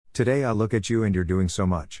Today I look at you and you're doing so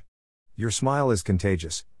much. Your smile is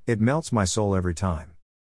contagious, it melts my soul every time.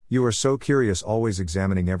 You are so curious, always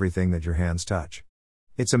examining everything that your hands touch.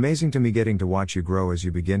 It's amazing to me getting to watch you grow as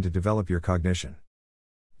you begin to develop your cognition.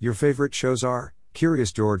 Your favorite shows are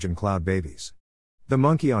Curious George and Cloud Babies. The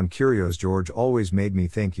monkey on Curious George always made me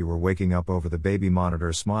think you were waking up over the baby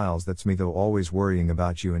monitor. Smiles, that's me though, always worrying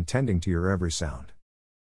about you and tending to your every sound.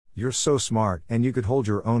 You're so smart, and you could hold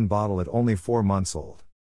your own bottle at only 4 months old.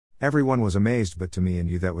 Everyone was amazed, but to me and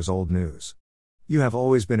you that was old news. You have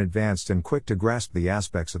always been advanced and quick to grasp the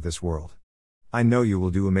aspects of this world. I know you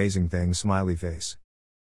will do amazing things. Smiley face.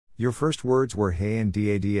 Your first words were hey and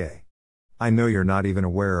da. I know you're not even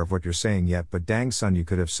aware of what you're saying yet, but dang son, you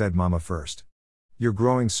could have said mama first. You're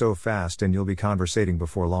growing so fast and you'll be conversating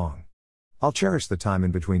before long. I'll cherish the time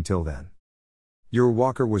in between till then. Your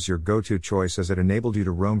walker was your go-to choice as it enabled you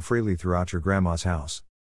to roam freely throughout your grandma's house.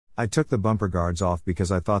 I took the bumper guards off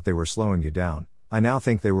because I thought they were slowing you down. I now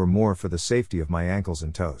think they were more for the safety of my ankles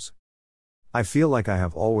and toes. I feel like I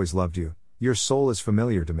have always loved you, your soul is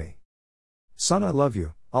familiar to me. Son, I love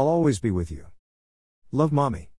you, I'll always be with you. Love, Mommy.